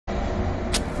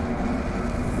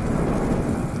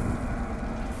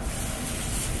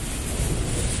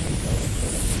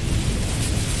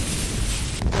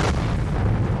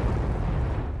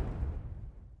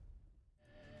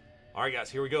All right,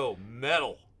 guys, here we go.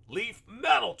 Metal. Leaf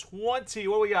Metal 20.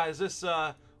 What do we got? Is this,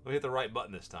 we hit the right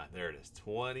button this time. There it is.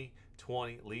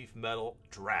 2020 Leaf Metal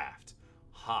Draft.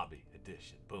 Hobby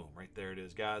Edition. Boom. Right there it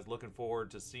is, guys. Looking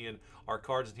forward to seeing our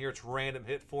cards in here. It's random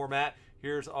hit format.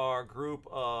 Here's our group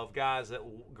of guys that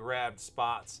grabbed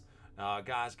spots.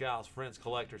 Guys, gals, friends,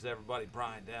 collectors, everybody.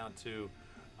 Brian down to,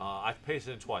 I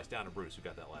pasted in twice, down to Bruce, who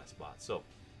got that last spot. So,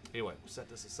 anyway, we'll set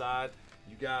this aside.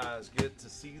 You guys get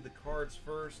to see the cards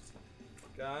first.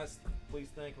 Guys, please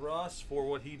thank Russ for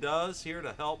what he does here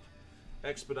to help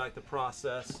expedite the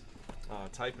process.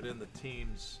 Type it in the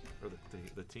teams, or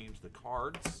the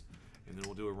cards, and then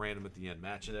we'll do a random at the end,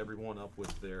 matching everyone up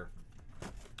with their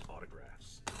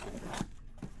autographs.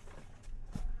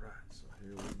 All right, so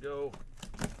here we go.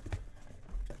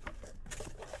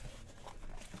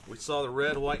 We saw the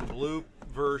red, white, and blue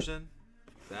version.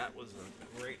 That was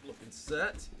a great looking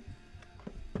set.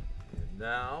 And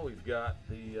now we've got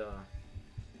the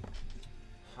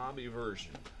hobby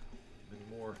version. Many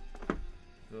more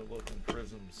good looking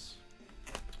prisms,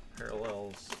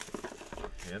 parallels,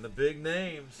 and the big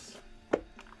names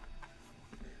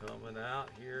coming out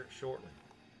here shortly.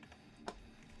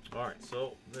 All right,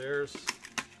 so there's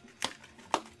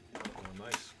a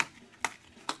nice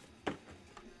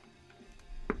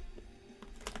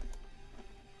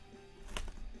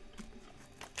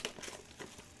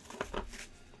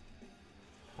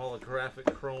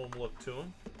holographic chrome look to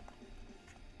them.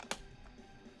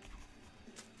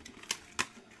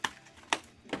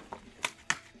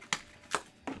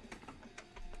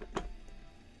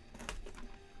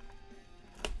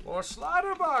 More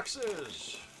slider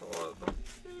boxes for the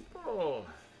people. Oh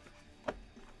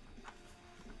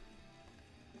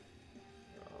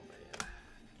man.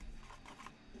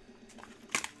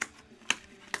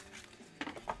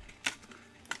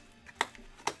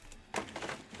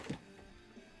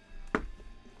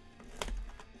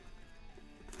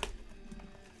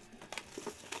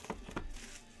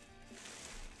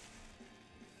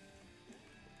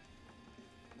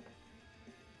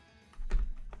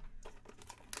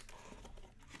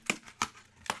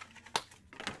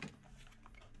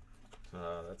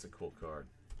 That's a cool card.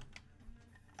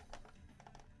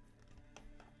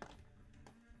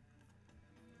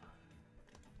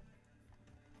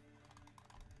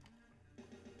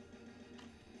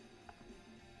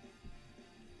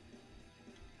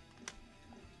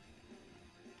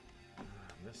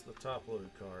 Missed the top loaded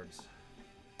cards.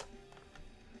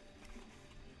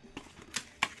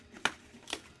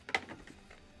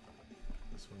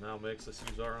 This one now makes us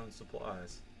use our own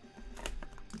supplies.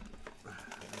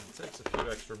 It takes a few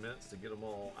extra minutes to get them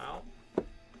all out.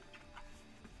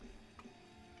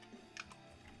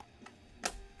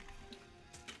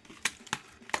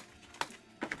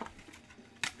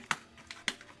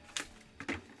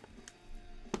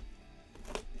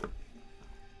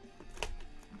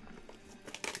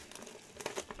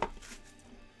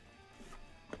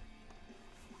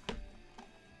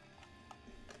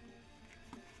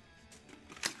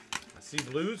 I see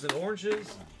blues and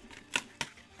oranges.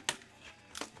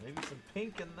 Maybe some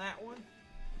pink in that one.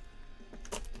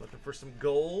 Looking for some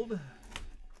gold.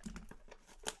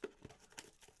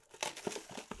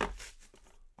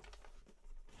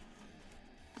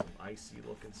 Some icy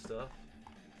looking stuff.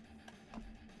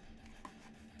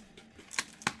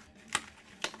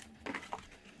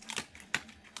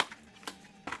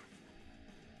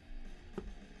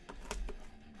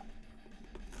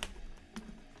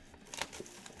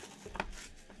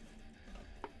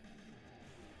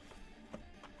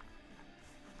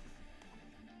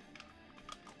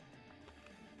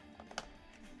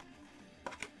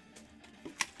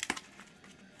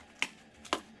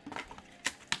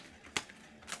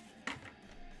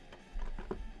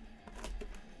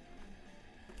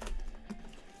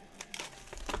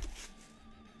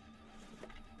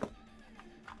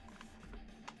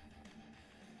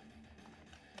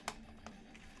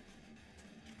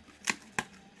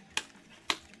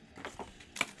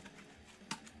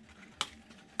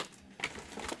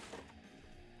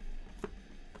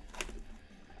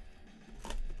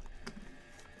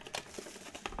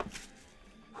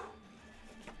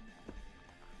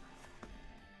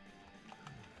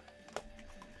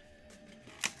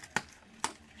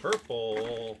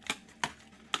 Purple.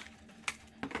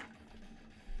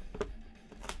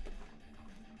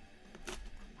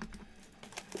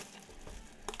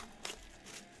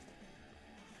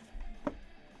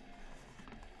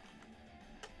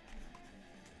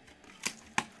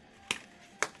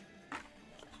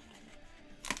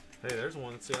 Hey, there's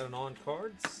one that's got an on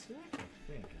card. Sick,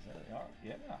 I think. Is that an art?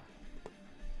 Yeah.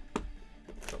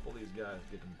 A couple of these guys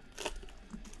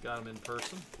got them in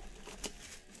person.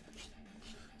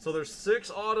 So there's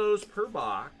 6 autos per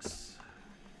box.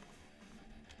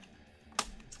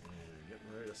 And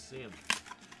getting ready to see them.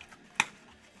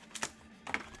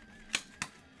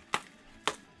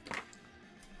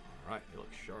 All right, he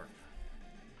looks sharp.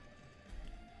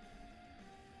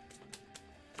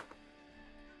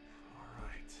 All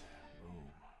right, boom.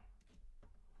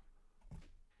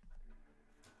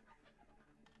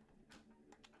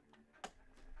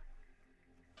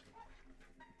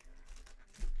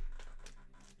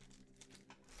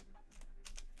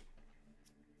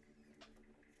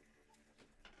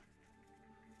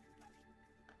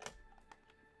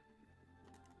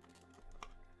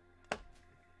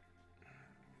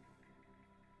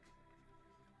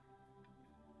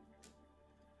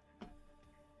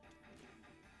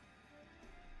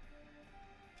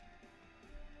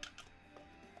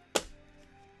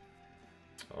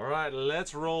 All right,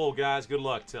 let's roll, guys. Good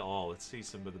luck to all. Let's see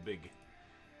some of the big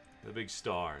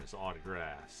stars,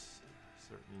 autographs.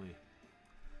 Certainly,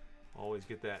 always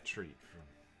get that treat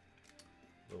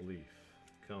from the Leaf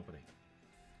Company.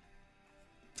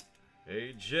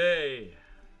 AJ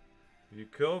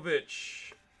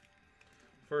Vukovic,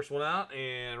 first one out,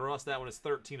 and Russ, that one is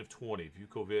 13 of 20.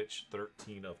 Vukovic,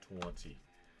 13 of 20.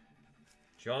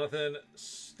 Jonathan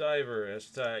Stiver,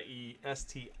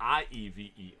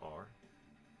 S-T-I-E-V-E-R.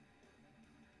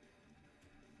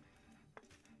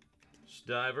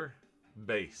 Stiver,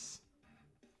 base.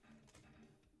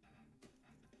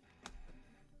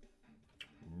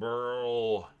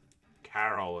 Burl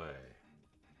Caraway,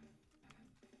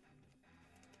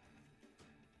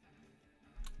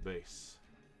 base.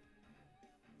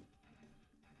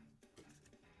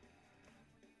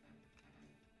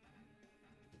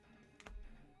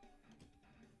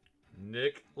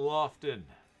 Nick Lofton,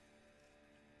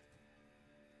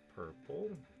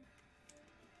 purple.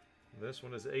 This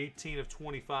one is 18 of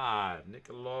 25. Nick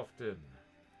Lofton,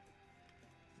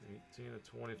 18 of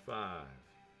 25.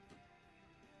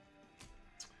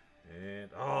 And,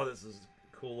 oh, this is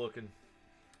cool looking.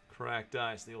 Cracked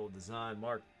ice, the old design.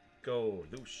 Marco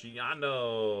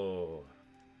Luciano.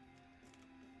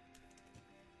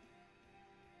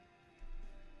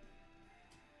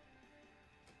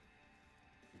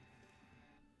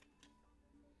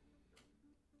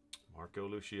 Marco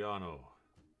Luciano.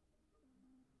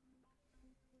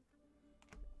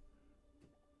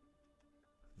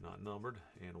 Not numbered.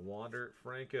 And Wander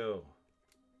Franco.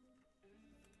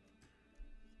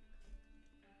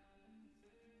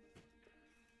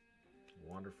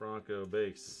 Wander Franco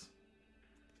base.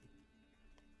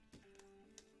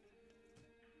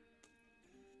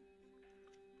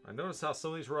 I noticed how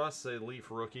some of these Russ say Leaf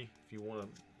rookie. If you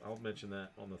want to, I'll mention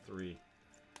that on the 3.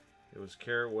 It was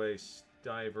Caraway,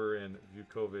 Stiver, and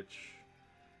Vukovic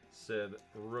said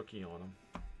rookie on them.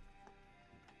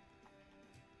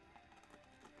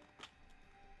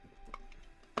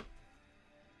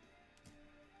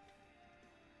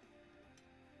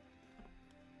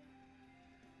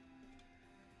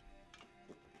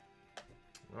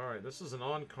 All right, this is an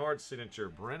on-card signature.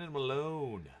 Brennan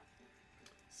Malone,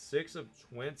 6 of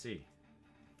 20.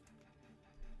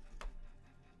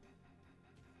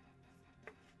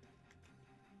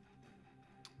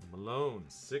 Malone,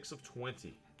 6 of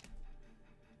 20.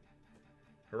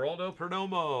 Geraldo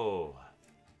Perdomo.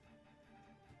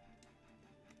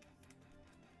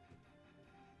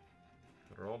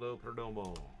 Geraldo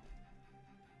Perdomo.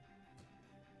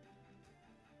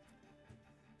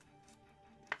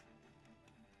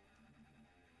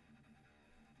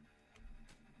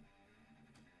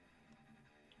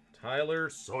 Tyler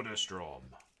Soderstrom,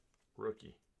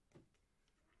 rookie.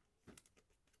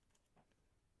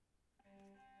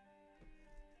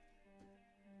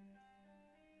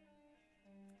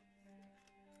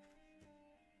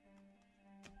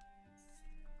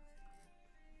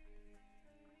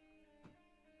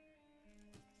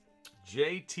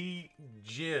 JT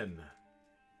Ginn.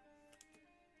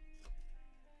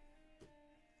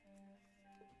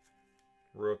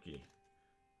 Rookie.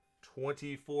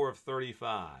 24 of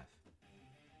 35.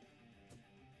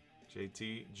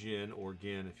 JT Ginn, or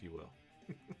Ginn, if you will.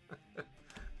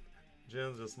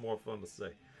 Ginn's just more fun to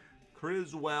say.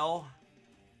 Criswell.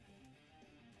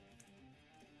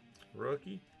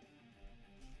 Rookie.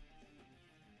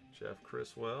 Jeff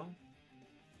Criswell.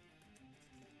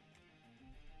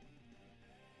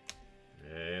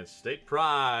 And State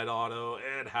Pride auto,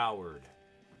 Ed Howard.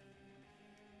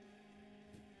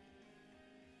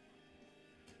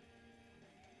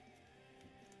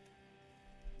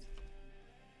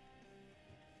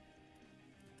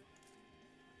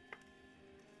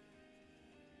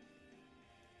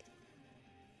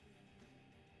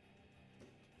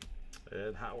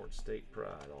 Ed Howard, State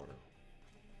Pride auto.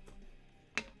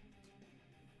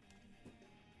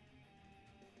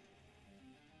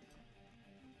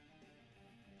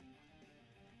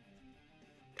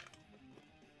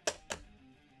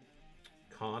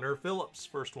 Connor Phillips,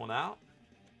 first one out.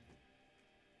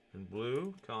 In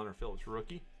blue, Connor Phillips,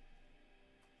 rookie.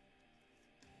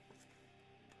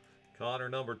 Connor,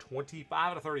 number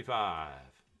 25 to 35.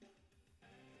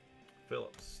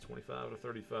 Phillips, 25 to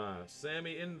 35.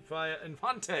 Sammy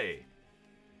Infante.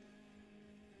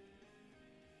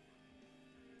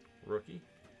 Rookie.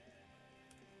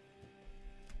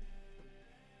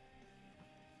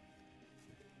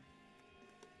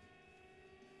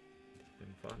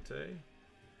 Infante.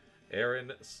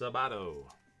 Aaron Sabato.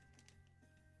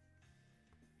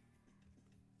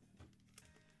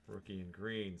 Rookie in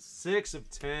green. 6 of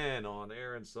 10 on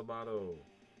Aaron Sabato.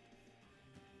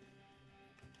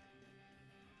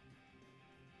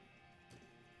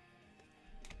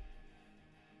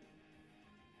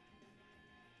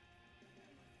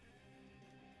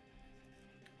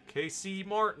 KC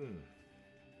Martin.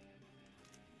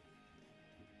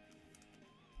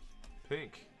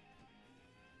 Pink.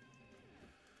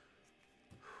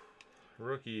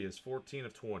 Rookie is 14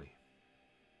 of 20.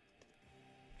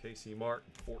 KC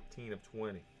Martin, 14 of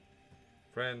 20.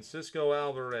 Francisco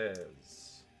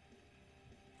Alvarez.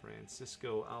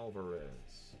 Francisco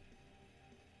Alvarez.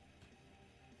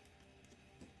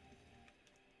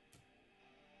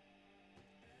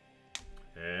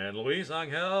 And Luis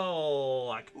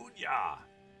Angel Acuna.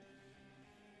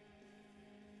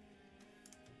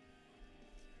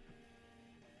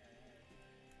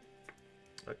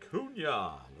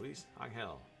 Acuna. Luis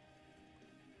Angel.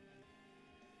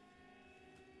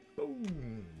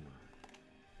 Boom.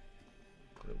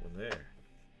 Good one there.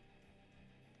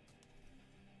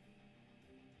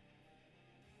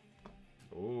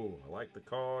 Oh, I like the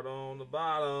card on the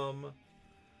bottom.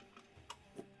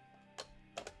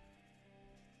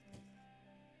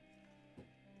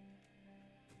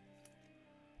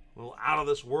 Little out of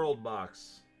this world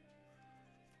box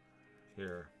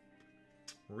here.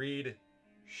 Reed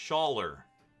Schaller.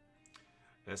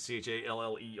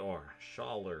 S-C-H-A-L-L-E-R.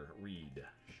 Schaller. Reed.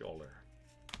 Schaller.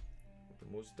 With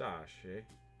the mustache, eh?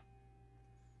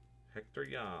 Hector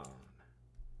Yan.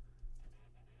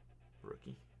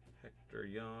 Rookie. Hector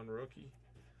Yan, rookie.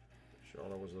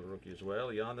 Schaller was the rookie as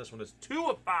well. Yan, this one is 2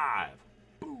 of 5.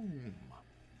 Boom.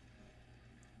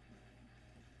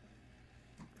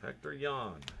 Hector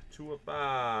Yan. 2 of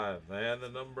 5. And the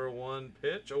number 1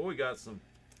 pitch. Oh, we got some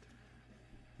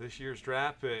this year's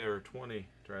draft pick, or 20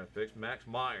 draft picks. Max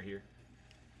Meyer here.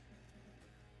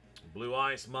 Blue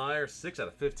Ice Meyer, 6 out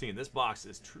of 15. This box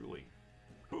is truly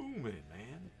booming,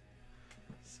 man.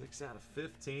 6 out of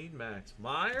 15, Max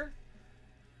Meyer.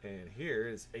 And here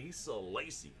is Asa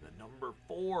Lacy, the number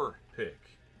 4 pick.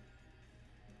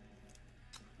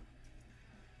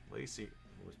 Lacy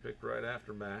was picked right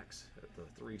after Max at the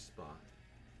 3 spot.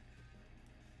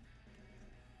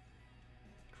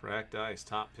 Cracked ice,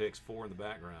 top picks, 4 in the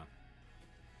background.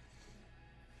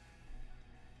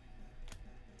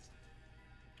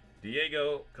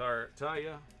 Diego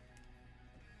Cartaya.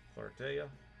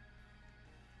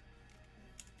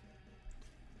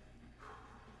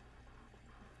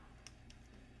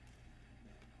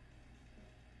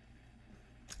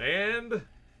 And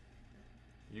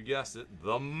you guessed it,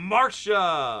 the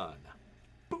Martian.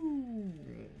 Boom!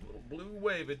 Little blue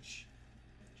wavage.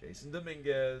 Jason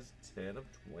Dominguez, 10 of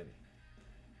 20.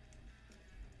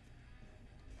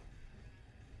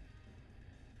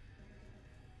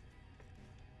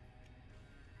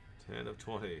 Ten of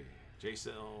 20.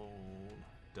 Jason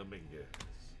Dominguez.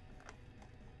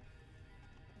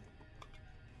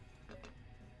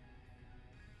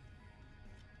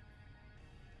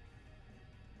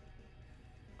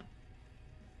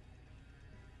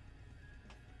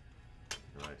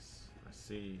 Nice.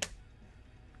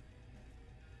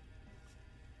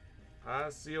 I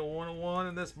see a 1-of-1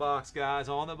 in this box, guys,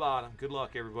 on the bottom. Good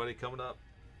luck, everybody. Coming up,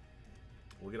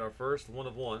 we'll get our first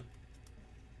 1-of-1.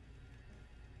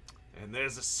 And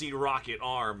there's a Sea Rocket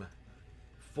arm.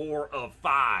 4 of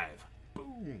 5.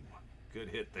 Boom. Good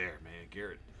hit there, man.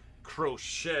 Garrett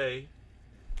Crochet.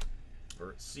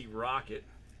 Or Sea Rocket.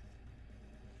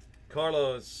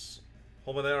 Carlos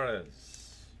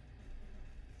Holmenares.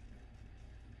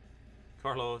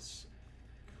 Carlos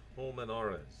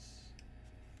Holmenares.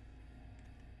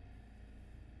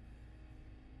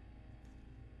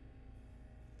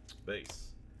 Base.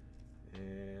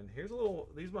 And here's a little,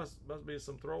 these must be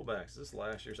some throwbacks. This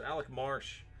last year's Alec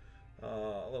Marsh,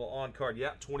 a little on card.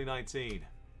 Yep, 2019.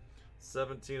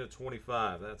 17 of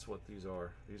 25. That's what these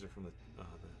are. These are from the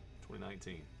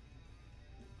 2019.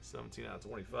 17 out of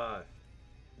 25.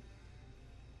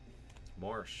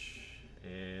 Marsh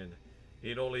and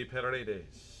Inoli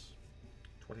Paredes.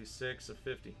 26 of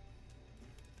 50.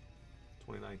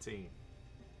 2019.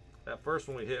 That first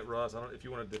one we hit, Russ. I don't. If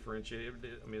you want to differentiate,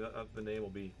 I mean, the name will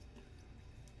be.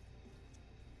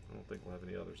 I don't think we'll have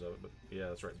any others of it, but yeah,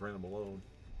 that's right. Brandon Malone.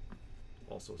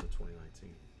 Also, is a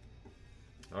 2019.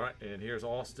 All right, and here's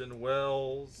Austin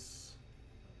Wells.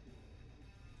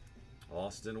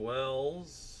 Austin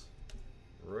Wells,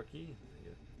 rookie.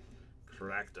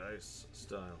 Cracked ice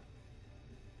style.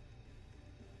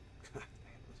 Those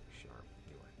are sharp.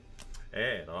 Anyway.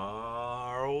 And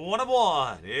our 1 of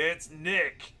 1. It's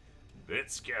Nick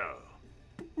Bitsko.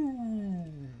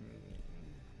 1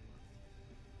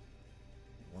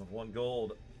 of 1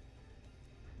 gold.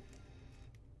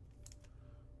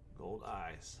 Gold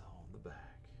ice on the back.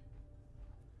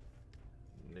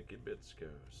 Nicky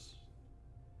Bitskos.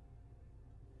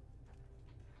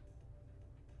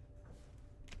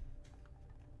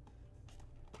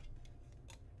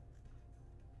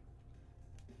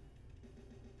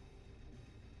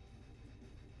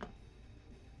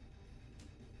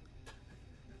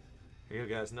 Here you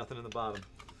go, guys. Nothing in the bottom.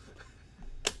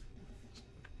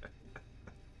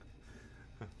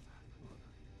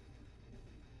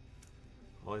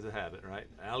 Always a habit, right?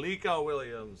 Alika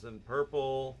Williams in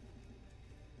purple.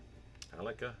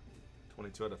 Alika,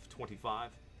 22 out of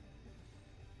 25.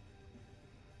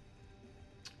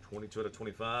 22 out of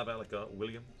 25, Alika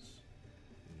Williams.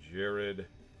 Jared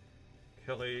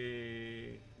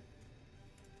Kelly.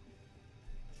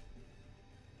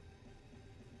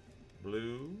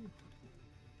 Blue.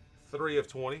 3 of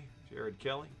 20, Jared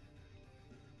Kelly.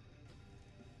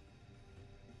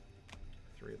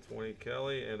 3 of 20,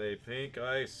 Kelly. And a pink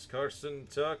ice, Carson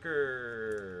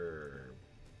Tucker.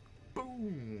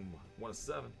 Boom. 1 of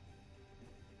 7.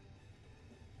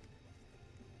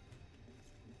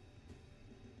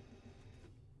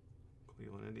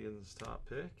 Cleveland Indians top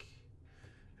pick.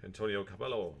 Antonio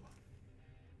Cabello.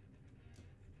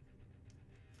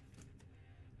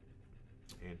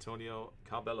 Antonio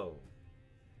Cabello.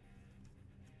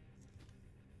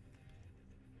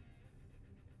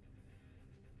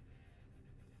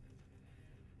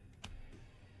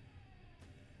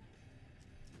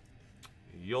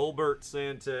 Yolbert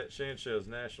Sanchez,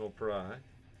 National Pride.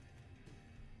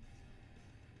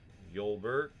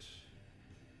 Yolbert.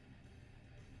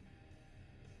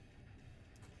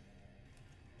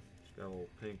 It's got a little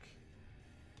pink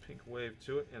wave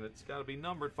to it, and it's got to be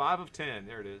numbered 5 of 10.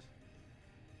 There it is.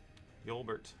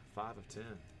 Yolbert, 5 of 10.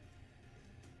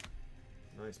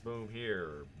 Nice boom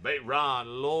here.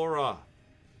 Bayron Laura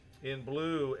in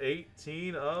blue,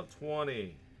 18 of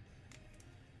 20.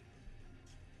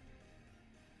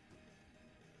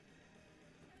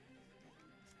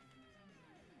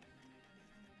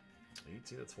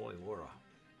 18 of 20, Laura.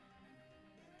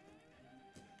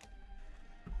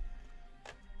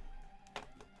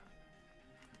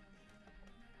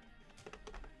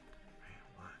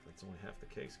 That's only half the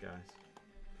case,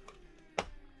 guys.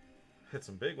 Hit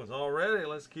some big ones already.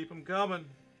 Let's keep them coming.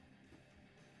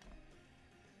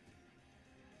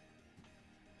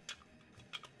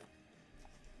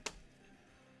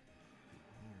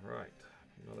 All right,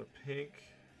 another pink.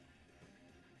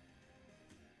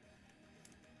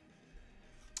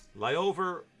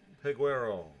 Lyover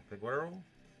Peguero.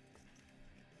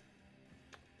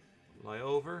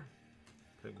 Lyover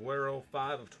Peguero,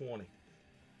 5 of 20.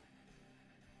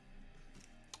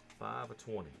 5 of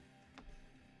 20.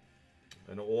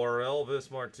 And Orelvis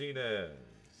Martinez.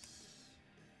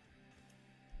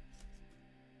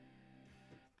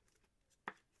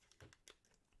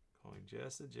 Calling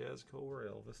Jess the Jazz Core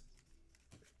Elvis.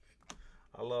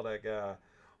 I love that guy.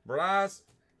 Bryce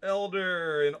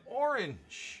Elder in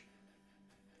orange.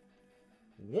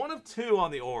 1 of 2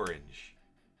 on the orange.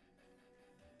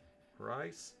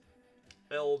 Bryce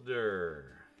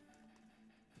Elder.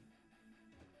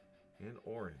 In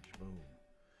orange. Boom.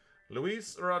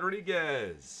 Luis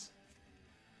Rodriguez.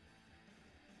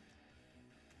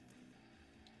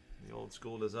 The old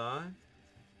school design.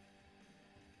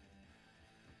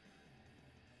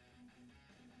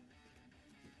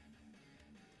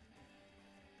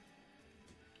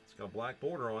 It's got a black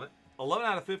border on it. 11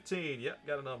 out of 15. Yep,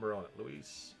 got a number on it.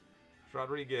 Luis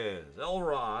Rodriguez.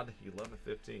 Elrod, 11 of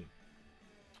 15.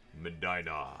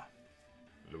 Medina.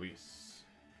 Luis.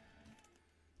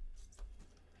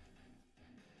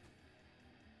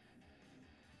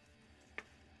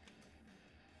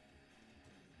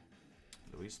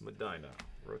 Luis Medina,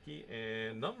 rookie.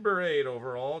 And number 8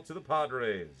 overall to the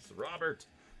Padres, Robert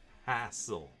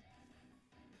Hassel.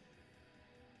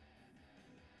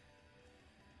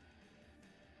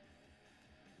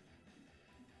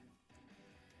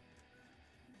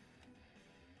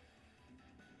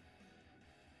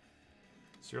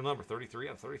 Serial number 33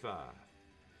 out of 35.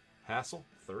 Hassel,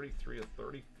 33 of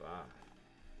 35.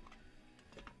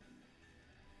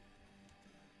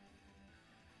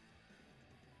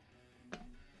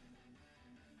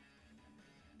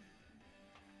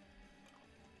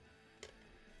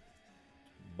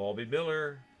 Bobby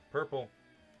Miller, purple.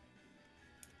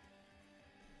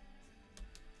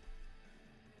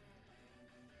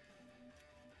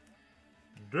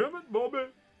 Damn it, Bobby.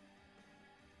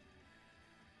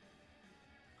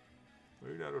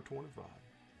 8 out of 25.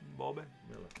 Bobby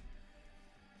Miller.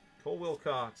 Cole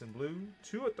Wilcox in blue,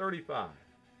 2 of 35.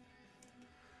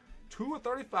 2 of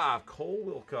 35, Cole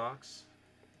Wilcox.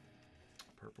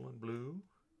 Purple and blue.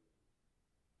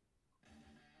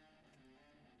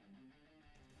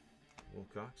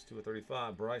 Wilcox, 2 of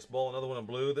 35. Bryce Ball, another one in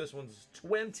blue. This one's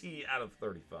 20 out of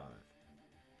 35.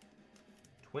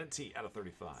 20 out of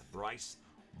 35. Bryce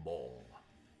Ball.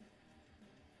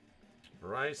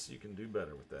 Bryce, you can do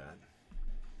better with that.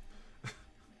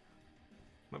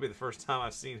 Might be the first time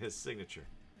I've seen his signature.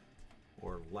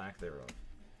 Or lack thereof.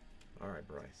 All right,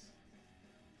 Bryce.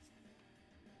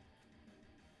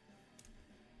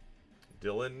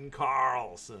 Dylan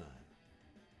Carlson.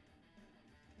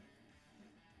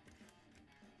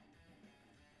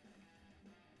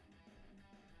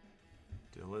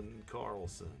 Dylan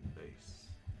Carlson, base.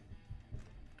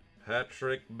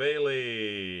 Patrick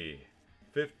Bailey,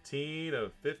 15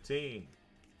 of 15.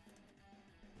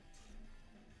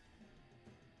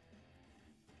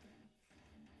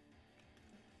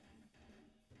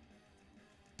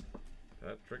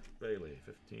 Patrick Bailey,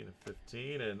 15 of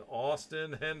 15. And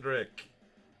Austin Hendrick.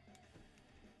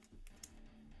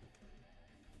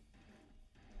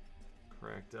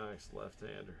 Cracked ice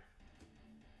left-hander.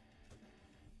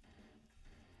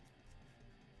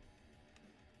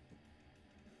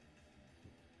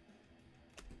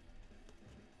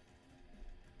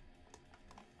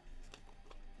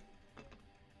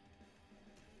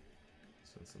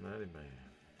 Cincinnati man.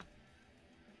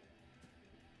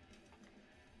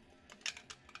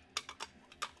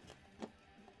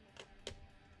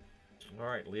 All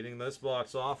right, leading this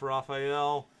box off,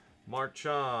 Rafael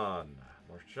Marchand.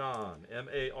 Marchand,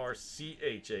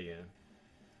 M-A-R-C-H-A-N.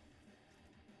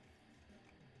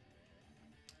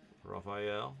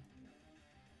 Rafael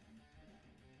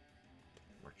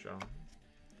Marchand.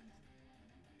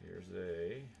 Here's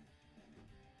a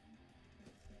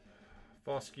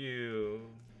Foscue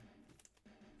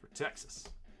for Texas.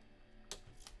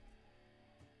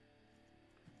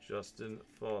 Justin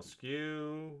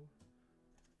Foscue.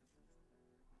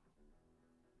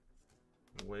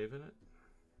 Waving it.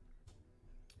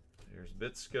 Here's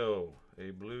Bitsko,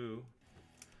 a blue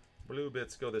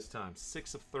Bitsko this time,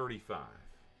 6 of 35.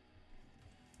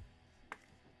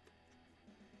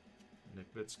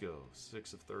 Nick Bitsko,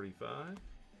 6 of 35.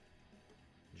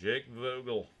 Jake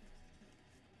Vogel.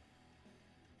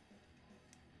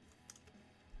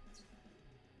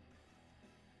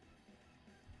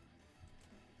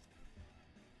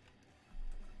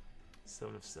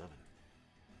 Seven of 7.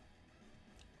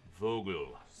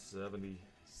 Vogel,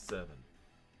 77.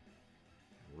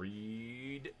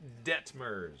 Reed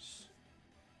Detmers.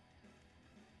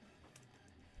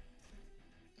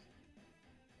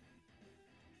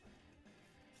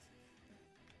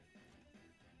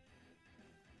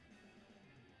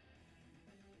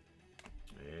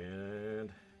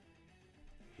 And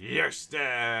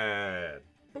Yerstad.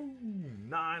 Boom,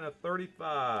 9 of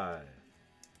 35.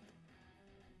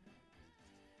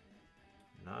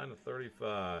 9 of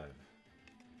 35.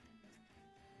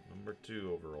 Number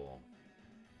 2 overall.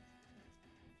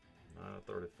 9 of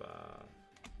 35.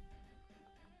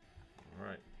 All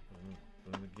right.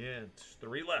 Boom again.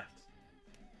 3 left.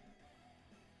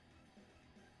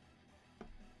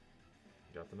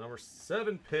 Got the number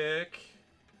 7 pick.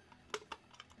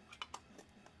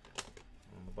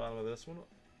 On the bottom of this one.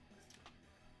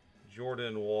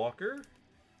 Jordan Walker.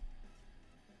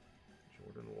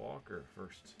 Jordan Walker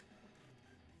first.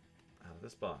 Out of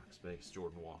this box, base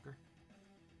Jordan Walker.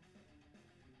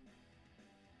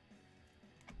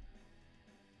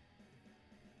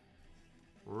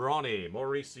 Ronnie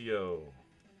Mauricio.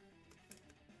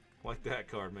 Like that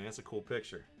card, man. That's a cool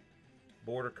picture.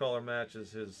 Border color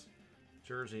matches his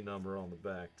jersey number on the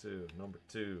back, too. Number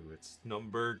 2. It's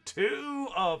number 2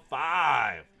 of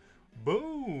 5.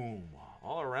 Boom.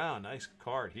 All around. Nice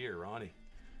card here, Ronnie.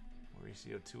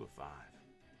 Mauricio, 2 of 5.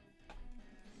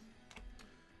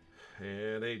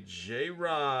 And a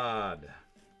J-Rod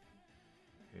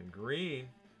in green.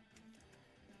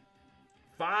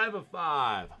 5 of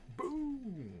 5.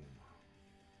 Boom.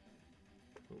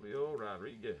 Julio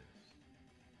Rodriguez.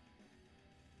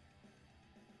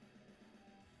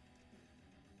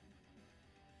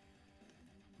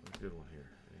 good one here.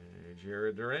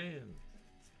 Jared Duran.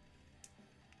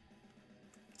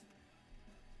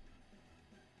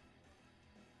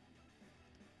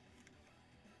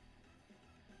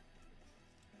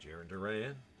 Jared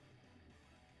Duran.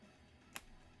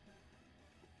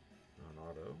 On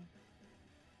auto.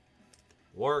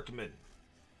 Workman.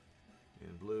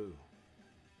 In blue.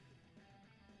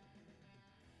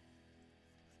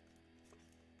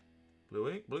 Blue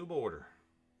ink, blue border.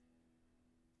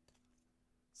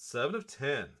 7 of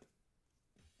 10.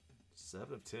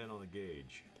 7 of 10 on the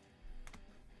gauge.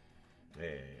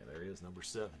 Hey, there he is, number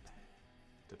 7.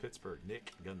 To Pittsburgh,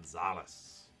 Nick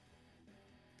Gonzalez.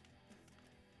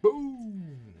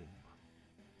 Boom!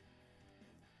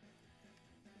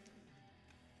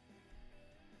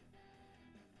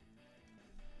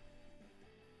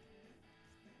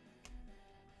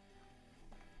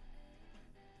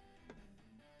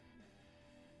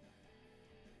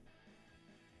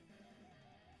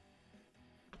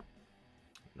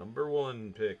 Number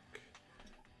 1 pick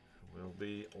will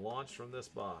be launched from this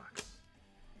box.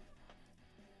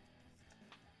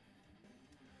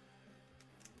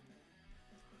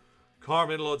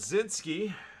 Carmen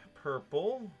Lodzinski,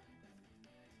 purple.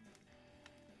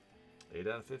 8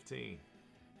 out of 15.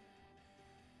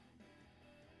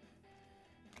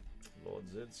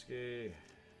 Lodzinski.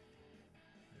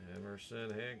 Emerson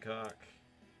Hancock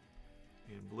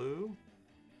in blue.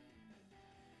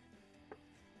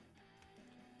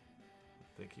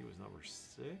 I think he was number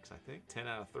 6, I think. 10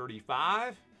 out of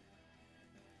 35.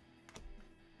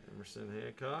 Emerson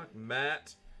Hancock.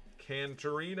 Matt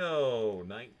Cantorino,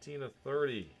 19 of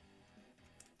 30.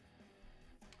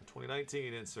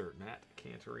 2019 insert, Matt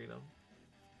Cantorino.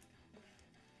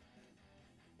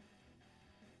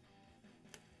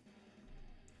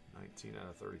 $19 out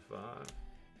of 35.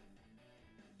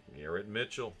 Garrett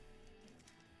Mitchell.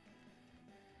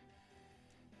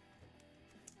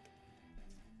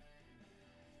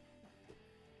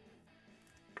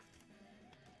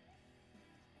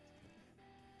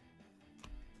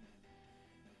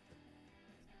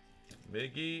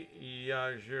 Miggy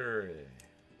Yajure.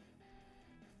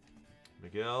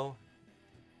 Miguel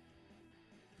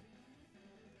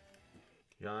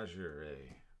Yajure.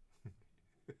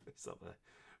 Something.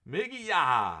 Miggy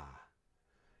Ya.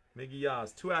 Miggy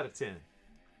Ya's 2 out of 10.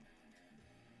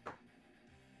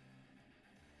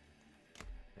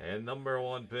 And number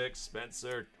 1 pick,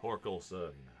 Spencer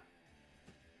Torkelson.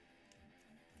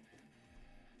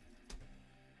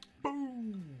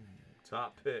 Boom!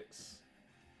 Top picks.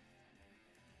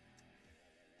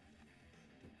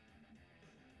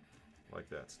 Like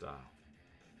that style.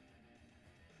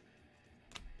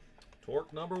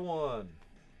 Torque number 1.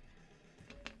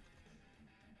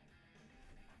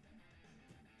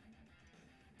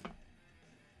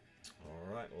 All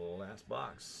right, last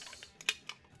box.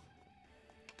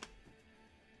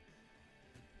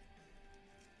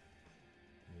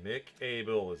 Mick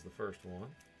Abel is the first one.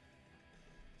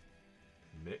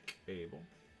 Mick Abel.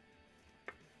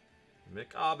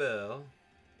 Mick Abel.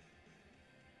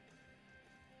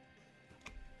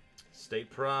 State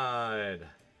Pride.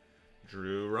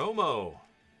 Drew Romo.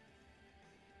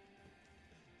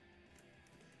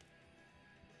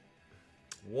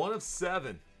 One of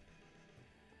 7.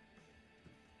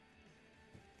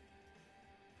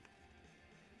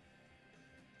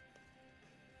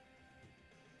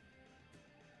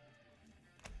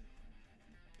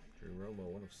 Drew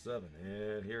Romo, 1 of 7.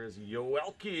 And here's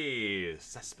Yoelki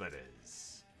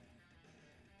Cespedes.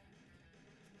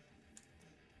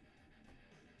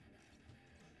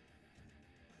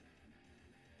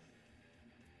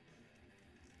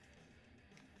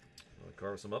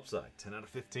 Carve some upside. 10 out of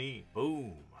 15.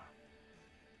 Boom.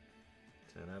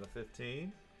 10 out of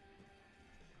 15.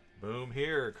 Boom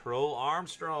here. Kroll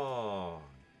Armstrong.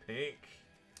 Pink.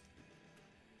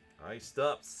 Iced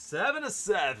up. 7 of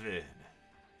 7.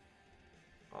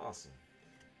 Awesome.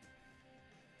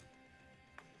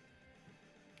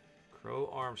 Crow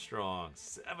Armstrong.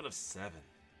 7 of 7.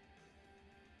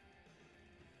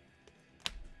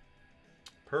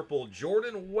 Purple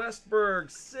Jordan Westberg.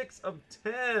 6 of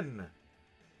 10.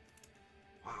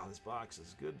 Wow, this box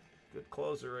is good. Good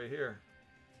closer right here.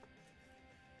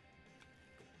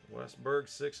 Westberg,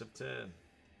 6 of 10.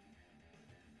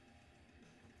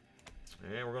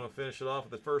 And we're going to finish it off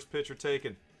with the first picture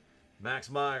taken. Max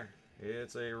Meyer.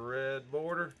 It's a red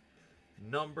border.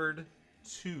 Numbered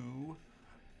 2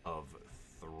 of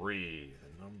 3.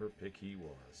 The number pick he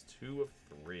was. 2 of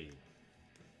 3.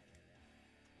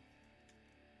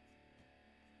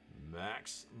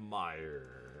 Max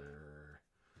Meyer.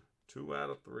 2 out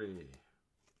of 3.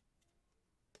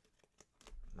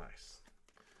 Nice.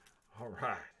 All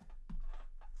right.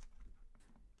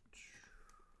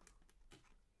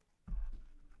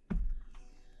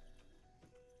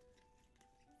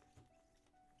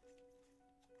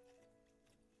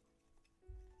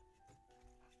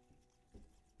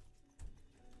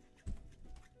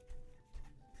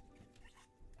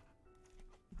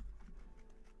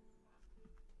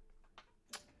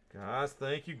 Guys,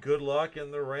 thank you. Good luck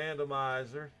in the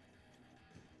randomizer.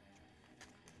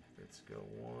 Let's go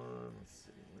one. Let's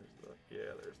see. Where's the...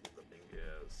 Yeah, there's the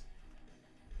bingoes.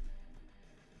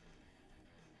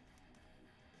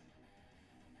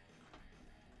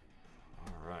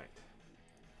 All right.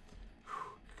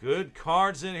 Good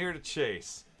cards in here to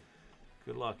chase.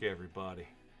 Good luck, everybody.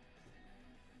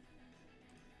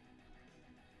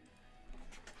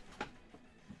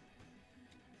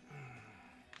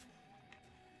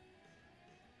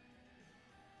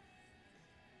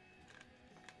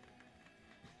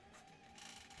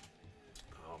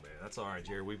 Oh, man, that's all right,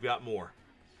 Jerry. We've got more.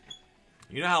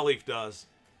 You know how Leaf does.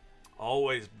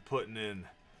 Always putting in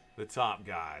the top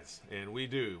guys. And we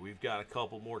do. We've got a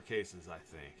couple more cases, I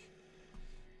think.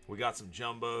 We got some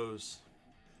jumbos.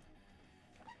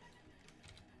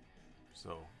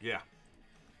 So, yeah.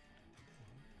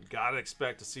 Gotta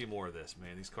expect to see more of this,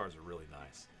 man. These cards are really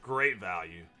nice. Great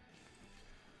value.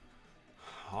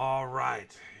 All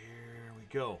right. Here we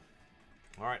go.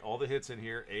 All right, all the hits in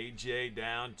here. AJ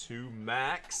down to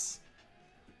Max.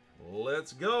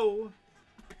 Let's go.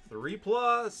 3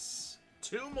 plus.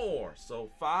 2 more. So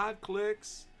 5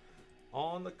 clicks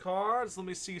on the cards. Let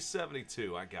me see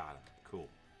 72. I got him. Cool.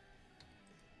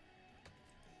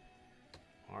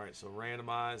 All right, so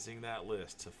randomizing that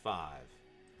list to 5.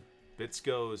 Bits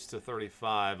goes to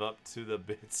 35. Up to the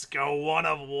Bits go 1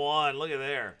 of 1. Look at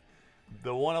there.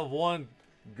 The 1 of 1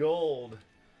 gold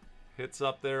hits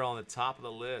up there on the top of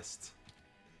the list.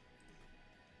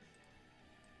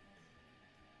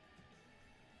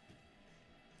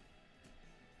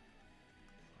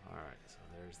 All right, so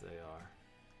there's they are.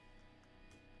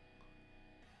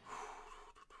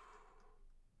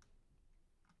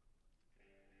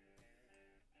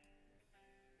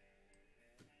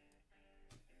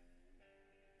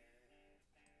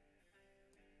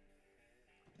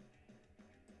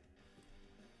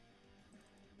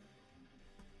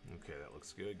 Okay, that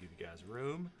looks good. Give you guys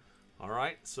room. All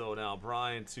right, so now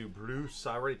Brian to Bruce.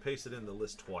 I already pasted in the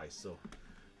list twice, so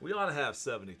we ought to have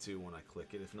 72 when I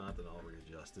click it. If not, then I'll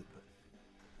readjust it. But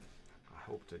I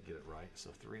hope to get it right. So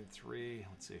 3 and 3.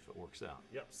 Let's see if it works out.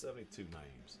 Yep, 72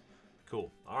 names.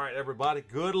 Cool. All right, everybody.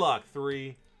 Good luck.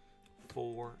 3,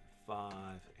 4, 5,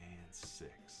 and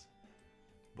 6.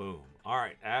 Boom. All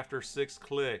right, after 6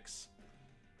 clicks,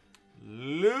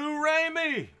 Lou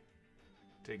Ramey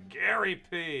to Gary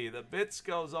P. The Bits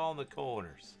goes on the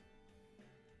corners.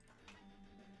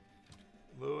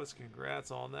 Lewis, congrats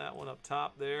on that one up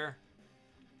top there.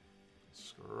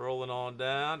 Scrolling on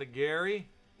down to Gary.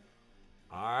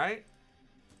 All right.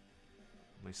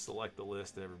 Let me select the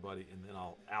list, everybody, and then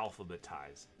I'll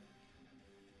alphabetize.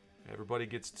 Everybody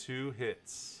gets 2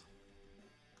 hits.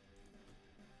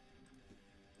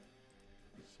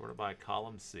 Sorted by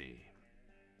column C.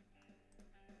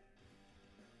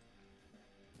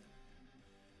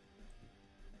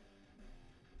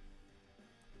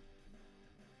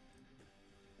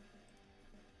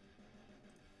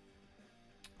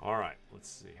 All right, let's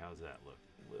see. How's that look?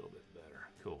 A little bit better.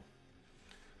 Cool.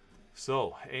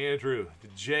 So, Andrew,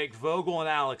 Jake Vogel and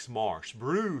Alex Marsh,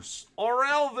 Bruce, or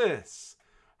Elvis,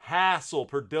 Hassel,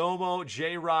 Perdomo,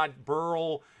 J-Rod,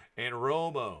 Burl, and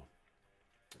Romo.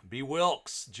 B.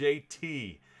 Wilkes,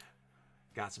 JT.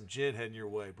 Got some gin heading your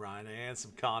way, Brian, and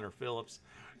some Connor Phillips.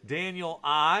 Daniel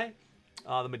I.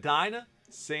 The Medina,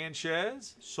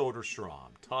 Sanchez,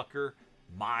 Soderstrom, Tucker,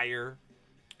 Meyer,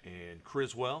 and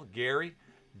Criswell, Gary,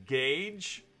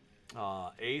 Gage,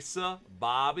 Asa,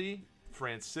 Bobby,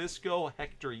 Francisco,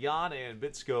 Hector Yan, and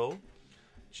Bitsko.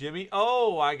 Jimmy,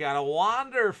 oh, I got a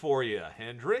wander for you.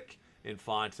 Hendrick,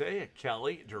 Infante,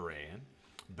 Kelly, Duran.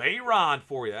 Bayron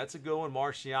for you. That's a good one.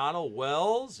 Marciano,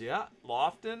 Wells, yeah,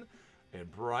 Lofton, and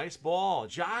Bryce Ball.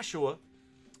 Joshua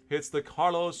hits the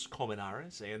Carlos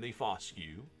Colmenares and the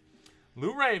Foscue.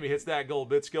 Lou Ramey hits that gold.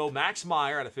 Bitsko. Max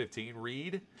Meyer out of 15.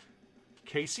 Reed,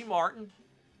 Casey Martin,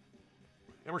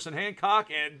 Emerson Hancock,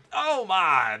 and, oh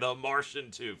my, the Martian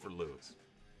 2 for Lewis.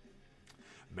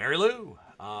 Mary Lou,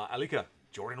 Alika,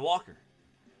 Jordan Walker,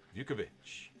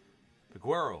 Vukovic,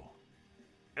 Piguero,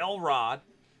 Elrod,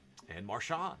 and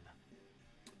Marchand.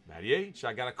 Matty H,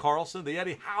 I got a Carlson, the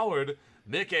Eddie Howard,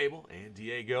 Mick Abel, and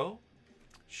Diego.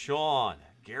 Sean,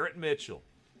 Garrett Mitchell,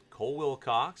 Cole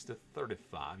Wilcox to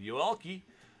 35. Uelke,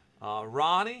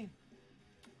 Ronnie,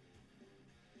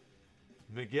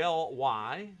 Miguel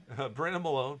Y, Brennan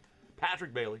Malone,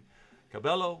 Patrick Bailey,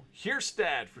 Cabello,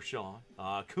 Kierstad for Sean,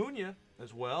 Cunha,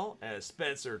 as well as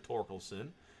Spencer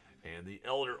Torkelson, and the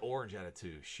Elder Orange out of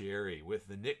 2, Sherry, with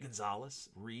the Nick Gonzalez,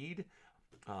 Reed,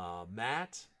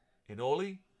 Matt,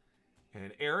 Inoli,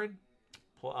 and Aaron,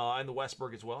 and the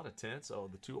Westberg as well at 10, so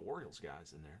the 2 Orioles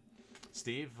guys in there.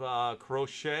 Steve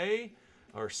Crochet,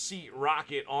 or C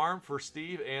Rocket Arm for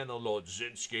Steve, and the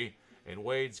Lodzinski. And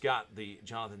Wade's got the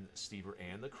Jonathan Stever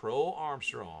and the Crow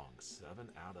Armstrong. 7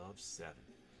 out of 7.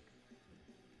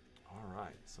 All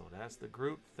right, so that's the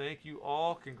group. Thank you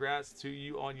all. Congrats to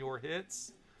you on your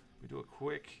hits. We do a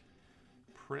quick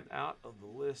print out of the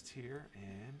list here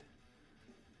and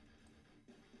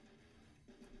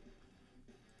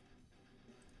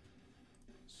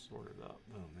sort it up.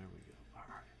 Boom, there we go. All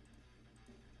right.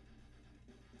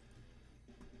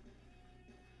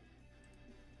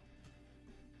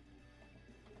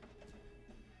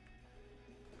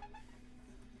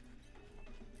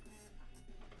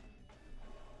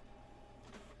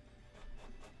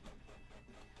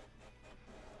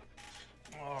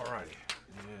 Alrighty,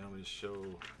 yeah, let me show.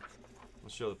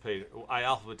 Let's show the page. I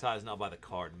alphabetize now by the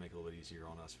card to make it a little bit easier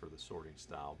on us for the sorting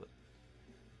style, but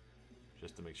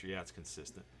just to make sure, yeah, it's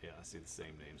consistent. Yeah, I see the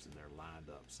same names in there lined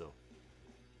up. So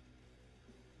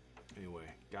anyway,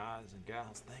 guys and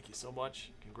gals, thank you so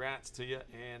much. Congrats to you,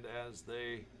 and as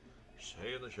they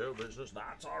say in the show business,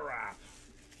 that's all right.